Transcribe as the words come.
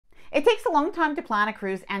It takes a long time to plan a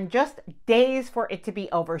cruise and just days for it to be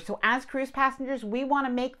over. So as cruise passengers, we want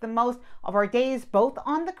to make the most of our days both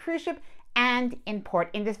on the cruise ship and in port.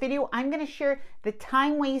 In this video, I'm going to share the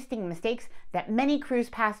time-wasting mistakes that many cruise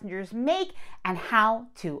passengers make and how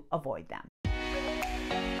to avoid them.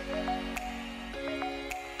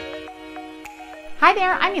 Hi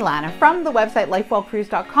there, I'm Ilana from the website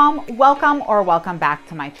lifewellcruise.com. Welcome back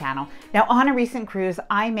to my channel. Now, on a recent cruise,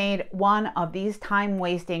 I made one of these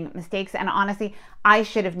time-wasting mistakes, and honestly, I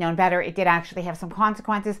should have known better. It did actually have some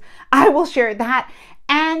consequences. I will share that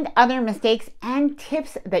and other mistakes and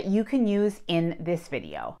tips that you can use in this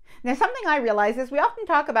video. Now, something I realize is we often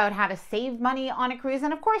talk about how to save money on a cruise,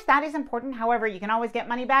 and of course that is important. However, you can always get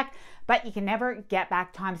money back, but you can never get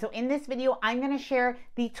back time. So in this video, I'm going to share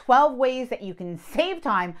the 12 ways that you can save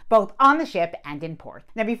time both on the ship and in port.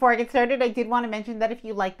 Now, before I get started, I did want to mention that if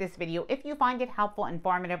you like this video, if you find it helpful,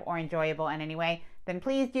 informative, or enjoyable in any way, then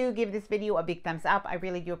please do give this video a big thumbs up. I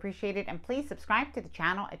really do appreciate it. And please subscribe to the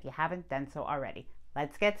channel if you haven't done so already.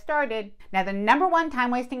 Let's get started. Now, the number one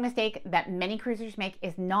time-wasting mistake that many cruisers make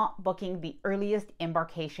is not booking the earliest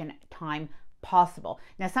embarkation time possible.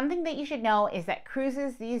 Now, something that you should know is that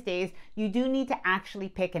cruises these days, you do need to actually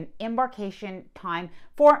pick an embarkation time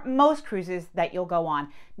for most cruises that you'll go on.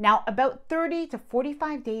 Now, about 30 to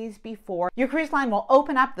 45 days before your cruise line will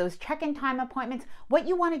open up those check-in time appointments, what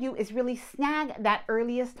you want to do is really snag that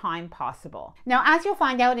earliest time possible. Now, as you'll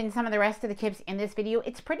find out in some of the rest of the tips in this video,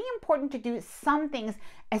 it's pretty important to do some things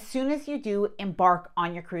as soon as you do embark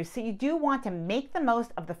on your cruise. So you do want to make the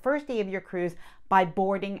most of the first day of your cruise by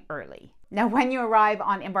boarding early. Now, when you arrive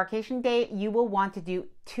on embarkation day, you will want to do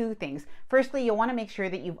two things. Firstly, you'll want to make sure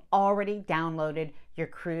that you've already downloaded your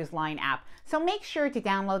cruise line app. So make sure to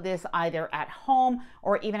download this either at home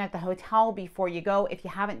or even at the hotel before you go if you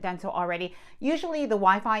haven't done so already. Usually the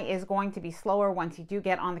Wi-Fi is going to be slower once you do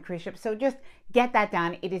get on the cruise ship, so just get that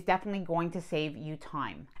done. It is definitely going to save you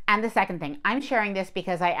time. And the second thing, I'm sharing this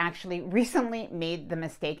because I actually recently made the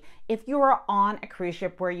mistake. If you are on a cruise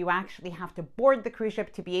ship where you actually have to board the cruise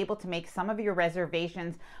ship to be able to make some of your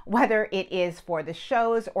reservations, whether it is for the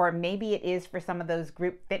shows or maybe it is for some of those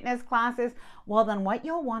group fitness classes, well, then what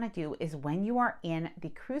you'll want to do is when you are in the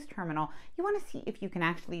cruise terminal, you want to see if you can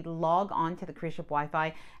actually log on to the cruise ship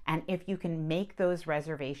Wi-Fi and if you can make those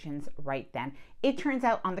reservations right then. It turns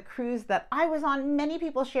out on the cruise that I was on, many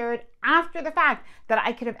people shared after the fact that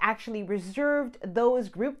I could have actually reserved those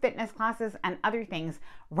group fitness classes and other things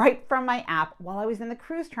right from my app while I was in the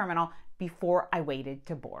cruise terminal before I waited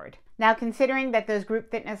to board. Now, considering that those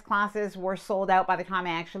group fitness classes were sold out by the time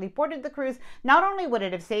I actually boarded the cruise, not only would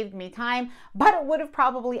it have saved me time, but it would have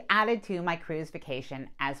probably added to my cruise vacation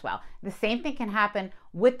as well. The same thing can happen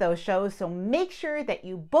with those shows, so make sure that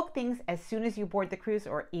you book things as soon as you board the cruise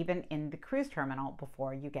or even in the cruise terminal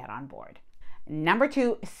before you get on board. Number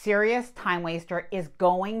two, serious time waster is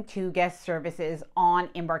going to guest services on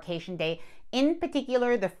embarkation day, in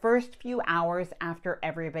particular the first few hours after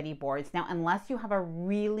everybody boards. Now, unless you have a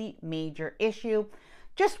really major issue,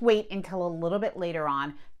 just wait until a little bit later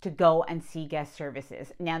on to go and see guest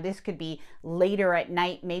services. Now, this could be later at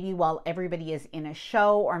night, maybe while everybody is in a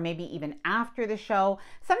show or maybe even after the show.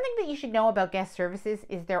 Something that you should know about guest services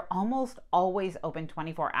is they're almost always open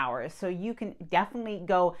 24 hours. So you can definitely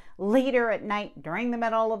go later at night, during the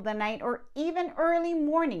middle of the night, or even early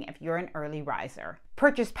morning if you're an early riser.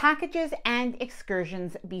 Purchase packages and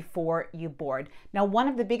excursions before you board. Now, one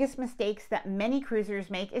of the biggest mistakes that many cruisers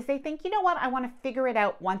make is they think, you know what, I want to figure it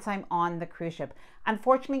out once I'm on the cruise ship.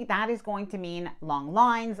 Unfortunately, that is going to mean long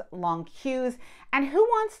lines, long queues, and who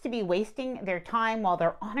wants to be wasting their time while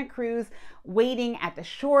they're on a cruise waiting at the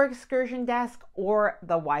shore excursion desk or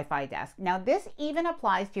the Wi-Fi desk? Now, this even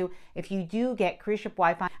applies to if you do get cruise ship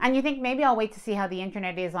Wi-Fi and you think maybe I'll wait to see how the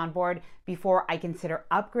internet is on board before I consider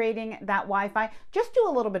upgrading that Wi-Fi. Just do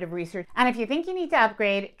a little bit of research, and if you think you need to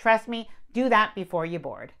upgrade, trust me, do that before you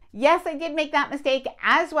board. Yes, I did make that mistake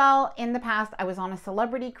as well in the past. I was on a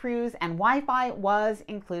celebrity cruise and Wi-Fi was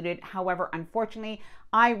included. However, unfortunately,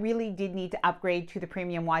 I really did need to upgrade to the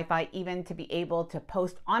premium Wi-Fi even to be able to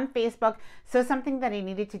post on Facebook. So something that I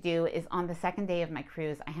needed to do is on the second day of my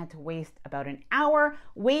cruise, I had to waste about an hour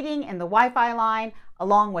waiting in the Wi-Fi line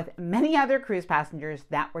along with many other cruise passengers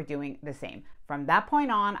that were doing the same. From that point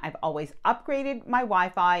on, I've always upgraded my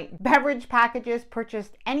Wi-Fi, beverage packages,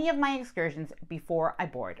 purchased any of my excursions before I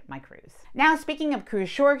board my cruise. Now, speaking of cruise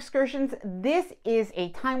shore excursions, this is a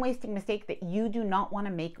time-wasting mistake that you do not want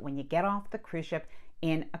to make when you get off the cruise ship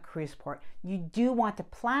in a cruise port. You do want to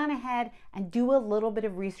plan ahead and do a little bit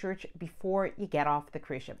of research before you get off the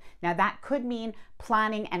cruise ship. Now that could mean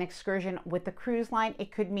planning an excursion with the cruise line.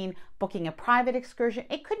 It could mean booking a private excursion.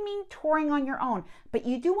 It could mean touring on your own, but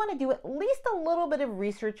you do want to do at least a little bit of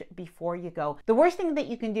research before you go. The worst thing that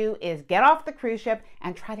you can do is get off the cruise ship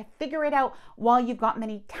and try to figure it out while you've got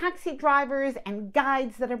many taxi drivers and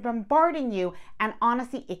guides that are bombarding you, and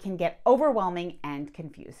honestly, it can get overwhelming and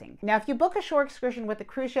confusing. Now, if you book a shore excursion with a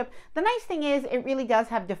cruise ship, the nice thing is it really does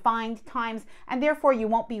have defined times, and therefore you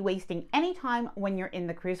won't be wasting any time when you're in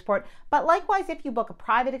the cruise port. But likewise, if you book a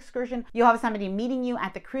private excursion, you'll have somebody meeting you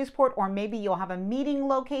at the cruise port, or maybe you'll have a meeting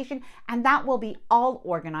location, and that will be all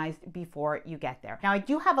organized before you get there. Now, I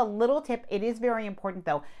do have a little tip. It is very important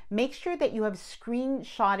though. Make sure that you have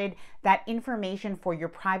screenshotted that information for your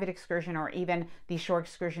private excursion or even the shore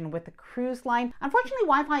excursion with the cruise line. Unfortunately,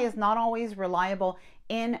 Wi-Fi is not always reliable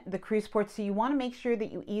in the cruise port, so you want to make sure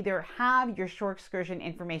that you either have your shore excursion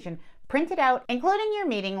information printed out, including your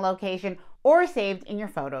meeting location, or saved in your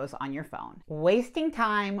photos on your phone. Wasting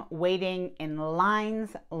time waiting in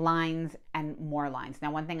lines, and more lines.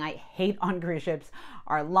 Now, one thing I hate on cruise ships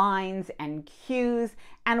are lines and queues.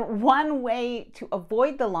 And one way to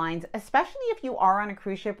avoid the lines, especially if you are on a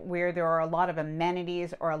cruise ship where there are a lot of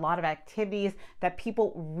amenities or a lot of activities that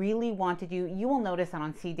people really want to do, you will notice that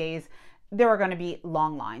on sea days, there are going to be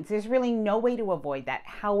long lines. There's really no way to avoid that.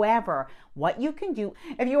 However, what you can do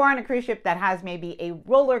if you are on a cruise ship that has maybe a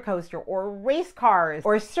roller coaster or race cars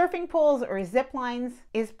or surfing pools or zip lines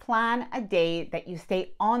is plan a day that you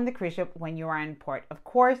stay on the cruise ship when you are in port. Of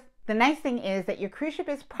course, the nice thing is that your cruise ship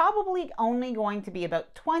is probably only going to be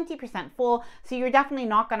about 20% full, so you're definitely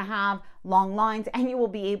not going to have long lines, and you will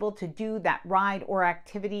be able to do that ride or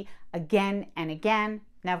activity again and again.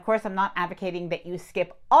 Now, of course, I'm not advocating that you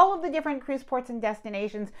skip all of the different cruise ports and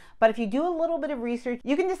destinations, but if you do a little bit of research,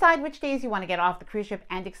 you can decide which days you want to get off the cruise ship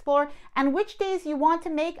and explore, and which days you want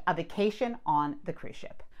to make a vacation on the cruise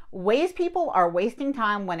ship. Ways people are wasting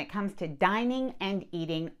time when it comes to dining and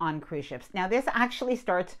eating on cruise ships. Now, this actually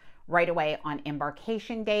starts right away on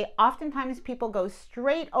embarkation day. Oftentimes people go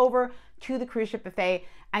straight over to the cruise ship buffet,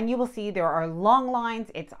 and you will see there are long lines.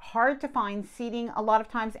 It's hard to find seating a lot of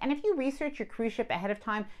times, and if you research your cruise ship ahead of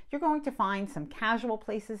time, you're going to find some casual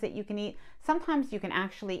places that you can eat. Sometimes you can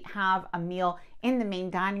actually have a meal in the main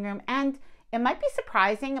dining room, and it might be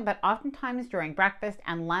surprising, but oftentimes during breakfast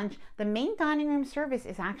and lunch, the main dining room service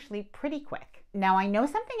is actually pretty quick. Now, I know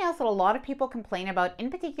something else that a lot of people complain about, in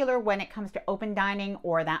particular when it comes to open dining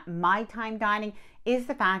or that my time dining, is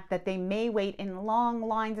the fact that they may wait in long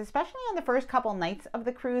lines, especially on the first couple nights of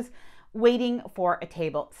the cruise, waiting for a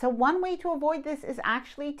table. So one way to avoid this is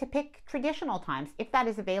actually to pick traditional times. If that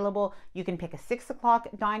is available, you can pick a 6 o'clock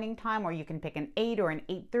dining time, or you can pick an 8 or an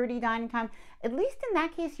 8:30 dining time. At least in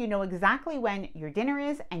that case, you know exactly when your dinner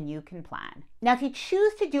is and you can plan. Now, if you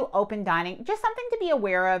choose to do open dining, just something to be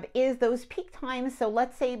aware of is those peak times. So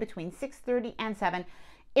let's say between 6:30 and 7,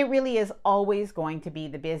 it really is always going to be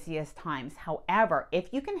the busiest times. However,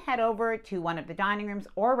 if you can head over to one of the dining rooms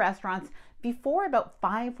or restaurants before about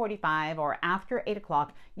 5:45 or after 8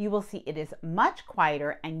 o'clock, you will see it is much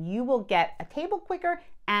quieter and you will get a table quicker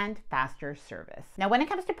and faster service. Now, when it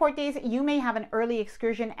comes to port days, you may have an early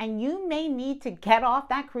excursion and you may need to get off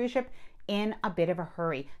that cruise ship in a bit of a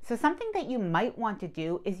hurry. So something that you might want to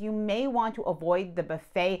do is you may want to avoid the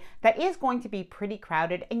buffet that is going to be pretty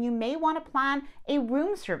crowded, and you may want to plan a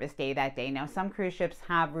room service day that day. Now, some cruise ships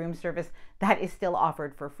have room service that is still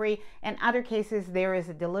offered for free. In other cases, there is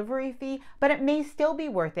a delivery fee, but it may still be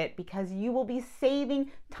worth it because you will be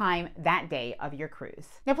saving time that day of your cruise.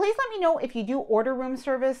 Now, please let me know if you do order room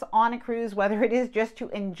service on a cruise, whether it is just to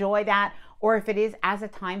enjoy that or if it is as a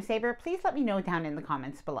time saver. Please let me know down in the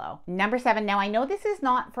comments below. Number 7, now I know this is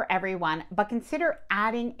not for everyone, but consider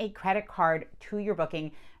adding a credit card to your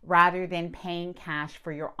booking rather than paying cash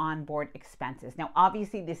for your onboard expenses. Now,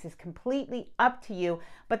 obviously this is completely up to you,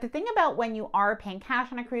 but the thing about when you are paying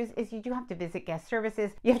cash on a cruise is you do have to visit guest services.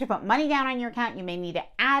 You have to put money down on your account. You may need to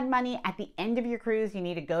add money at the end of your cruise. You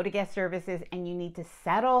need to go to guest services and you need to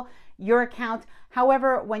settle your account.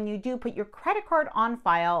 However, when you do put your credit card on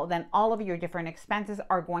file, then all of your different expenses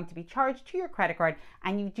are going to be charged to your credit card,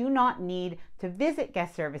 and you do not need to visit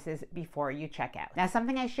guest services before you check out. Now,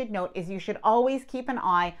 something I should note is you should always keep an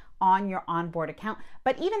eye on your onboard account,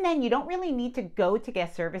 but even then you don't really need to go to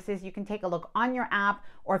guest services. You can take a look on your app,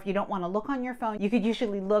 or if you don't want to look on your phone, you could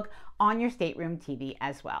usually look on your stateroom TV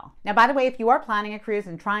as well. Now, by the way, if you are planning a cruise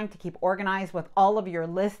and trying to keep organized with all of your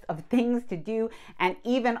list of things to do and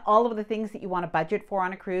even all of the things that you want to budget for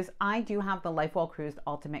on a cruise, I do have the LifeWell Cruise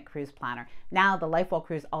Ultimate Cruise Planner. Now, the LifeWell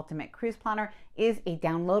Cruise Ultimate Cruise Planner is a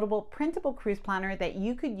downloadable, printable cruise planner that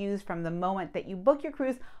you could use from the moment that you book your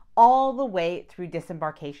cruise all the way through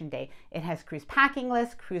disembarkation day. It has cruise packing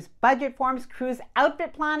lists, cruise budget forms, cruise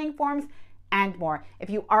outfit planning forms, and more. If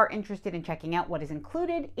you are interested in checking out what is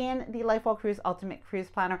included in the LifeWell Cruise Ultimate Cruise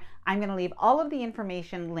Planner, I'm going to leave all of the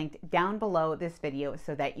information linked down below this video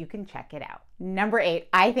so that you can check it out. Number 8,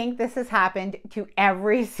 I think this has happened to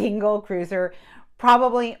every single cruiser,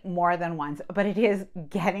 probably more than once, but it is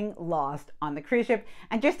getting lost on the cruise ship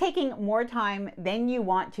and just taking more time than you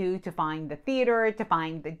want to find the theater, to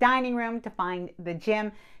find the dining room, to find the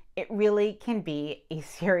gym. It really can be a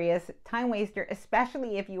serious time waster,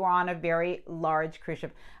 especially if you are on a very large cruise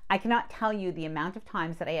ship. I cannot tell you the amount of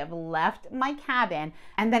times that I have left my cabin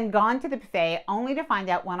and then gone to the buffet only to find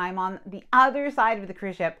out when I'm on the other side of the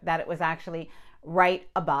cruise ship that it was actually right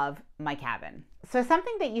above my cabin. So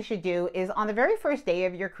something that you should do is on the very first day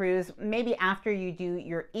of your cruise, maybe after you do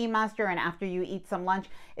your e-muster and after you eat some lunch,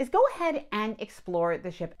 is go ahead and explore the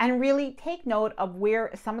ship and really take note of where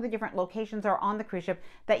some of the different locations are on the cruise ship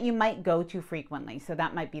that you might go to frequently. So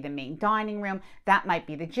that might be the main dining room, that might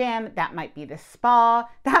be the gym, that might be the spa,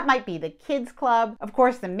 that might be the kids club, of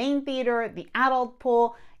course the main theater, the adult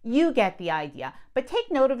pool. You get the idea, but take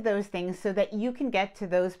note of those things so that you can get to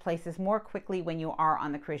those places more quickly when you are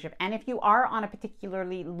on the cruise ship. And if you are on a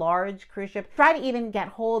particularly large cruise ship, try to even get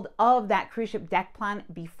hold of that cruise ship deck plan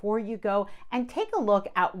before you go and take a look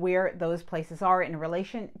at where those places are in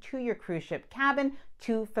relation to your cruise ship cabin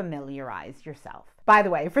to familiarize yourself. By the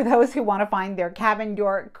way, for those who want to find their cabin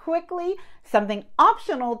door quickly, something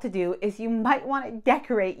optional to do is you might want to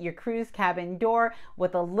decorate your cruise cabin door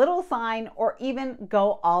with a little sign or even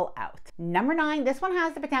go all out. Number 9, this one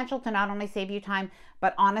has the potential to not only save you time,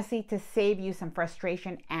 but honestly to save you some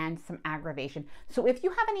frustration and some aggravation. So if you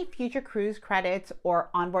have any future cruise credits or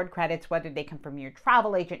onboard credits, whether they come from your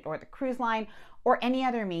travel agent or the cruise line or any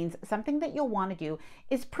other means, something that you'll want to do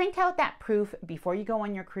is print out that proof before you go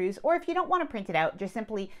on your cruise, or if you don't want to print it out, just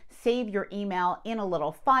simply save your email in a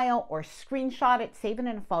little file or screenshot it, save it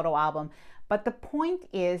in a photo album. But the point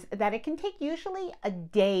is that it can take usually a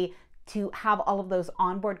day to have all of those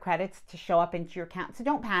onboard credits to show up into your account. So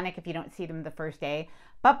don't panic if you don't see them the first day.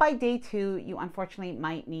 But by day 2, you unfortunately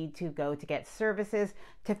might need to go to get services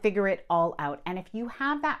to figure it all out. And if you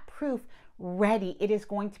have that proof ready, it is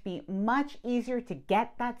going to be much easier to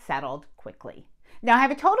get that settled quickly. Now I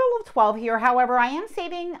have a total of 12 here. However, I am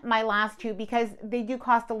saving my last 2 because they do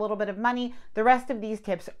cost a little bit of money. The rest of these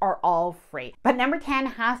tips are all free. But number 10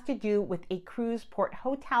 has to do with a cruise port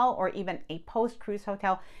hotel or even a post-cruise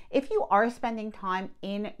hotel. If you are spending time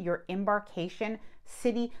in your embarkation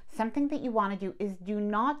city, something that you want to do is do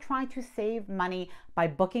not try to save money by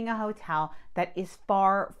booking a hotel that is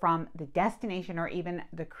far from the destination or even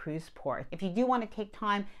the cruise port. If you do want to take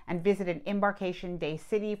time and visit an embarkation day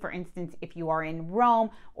city, for instance, if you are in Rome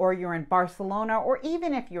or you're in Barcelona, or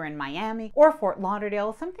even if you're in Miami or Fort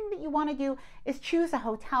Lauderdale, something that you want to do is choose a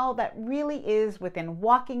hotel that really is within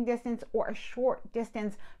walking distance or a short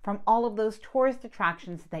distance from all of those tourist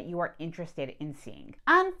attractions that you are interested in seeing.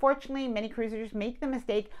 Unfortunately, many cruisers make the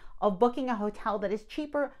mistake of booking a hotel that is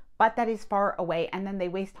cheaper but that is far away, and then they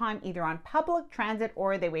waste time either on public transit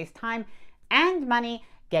or they waste time and money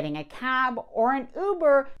getting a cab or an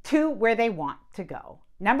Uber to where they want to go.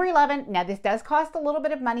 Number 11, now this does cost a little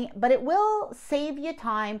bit of money, but it will save you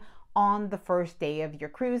time on the first day of your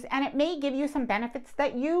cruise, and it may give you some benefits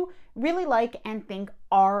that you really like and think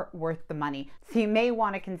are worth the money. So you may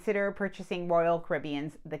want to consider purchasing Royal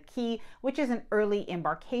Caribbean's The Key, which is an early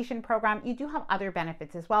embarkation program. You do have other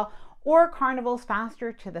benefits as well, or Carnival's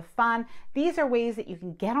Faster to the Fun. These are ways that you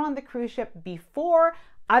can get on the cruise ship before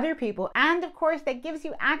other people, and of course that gives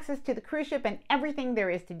you access to the cruise ship and everything there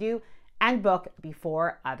is to do and book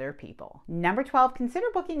before other people. Number 12, consider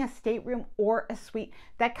booking a stateroom or a suite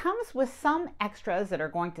that comes with some extras that are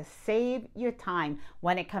going to save you time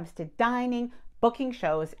when it comes to dining, booking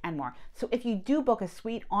shows, and more. So if you do book a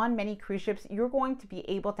suite on many cruise ships, you're going to be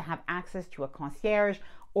able to have access to a concierge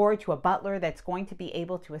or to a butler that's going to be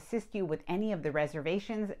able to assist you with any of the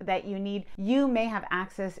reservations that you need. You may have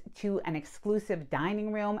access to an exclusive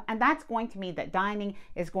dining room, and that's going to mean that dining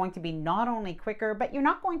is going to be not only quicker, but you're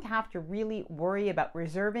not going to have to really worry about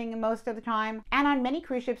reserving most of the time. And on many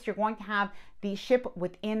cruise ships, you're going to have the ship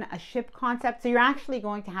within a ship concept. So you're actually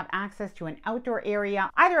going to have access to an outdoor area,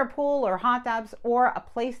 either a pool or hot tubs or a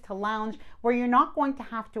place to lounge, where you're not going to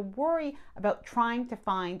have to worry about trying to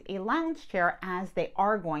find a lounge chair, as they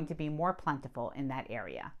are going to be more plentiful in that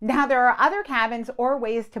area. Now, there are other cabins or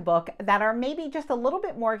ways to book that are maybe just a little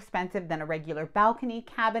bit more expensive than a regular balcony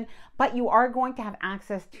cabin, but you are going to have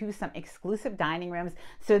access to some exclusive dining rooms.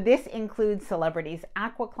 So this includes Celebrities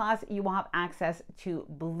Aqua Class. You will have access to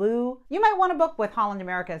Blue. You might want to book with Holland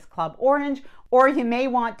America's Club Orange, or you may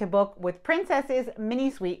want to book with Princess's Mini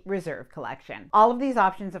Suite Reserve Collection. All of these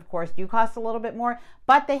options, of course, do cost a little bit more,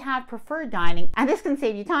 but they have preferred dining, and this can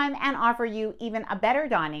save you time and offer you even a better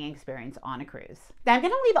dining experience on a cruise. Now, I'm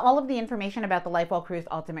going to leave all of the information about the LifeWell Cruise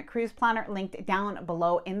Ultimate Cruise Planner linked down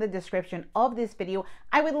below in the description of this video.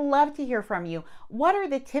 I would love to hear from you. What are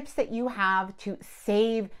the tips that you have to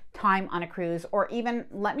save time on a cruise, or even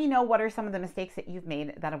let me know what are some of the mistakes that you've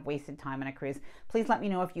made that have wasted time on a cruise. Please let me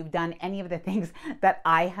know if you've done any of the things that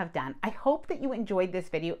I have done. I hope that you enjoyed this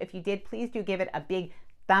video. If you did, please do give it a big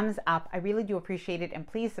thumbs up. I really do appreciate it, and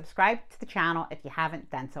please subscribe to the channel if you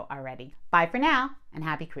haven't done so already. Bye for now, and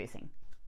happy cruising.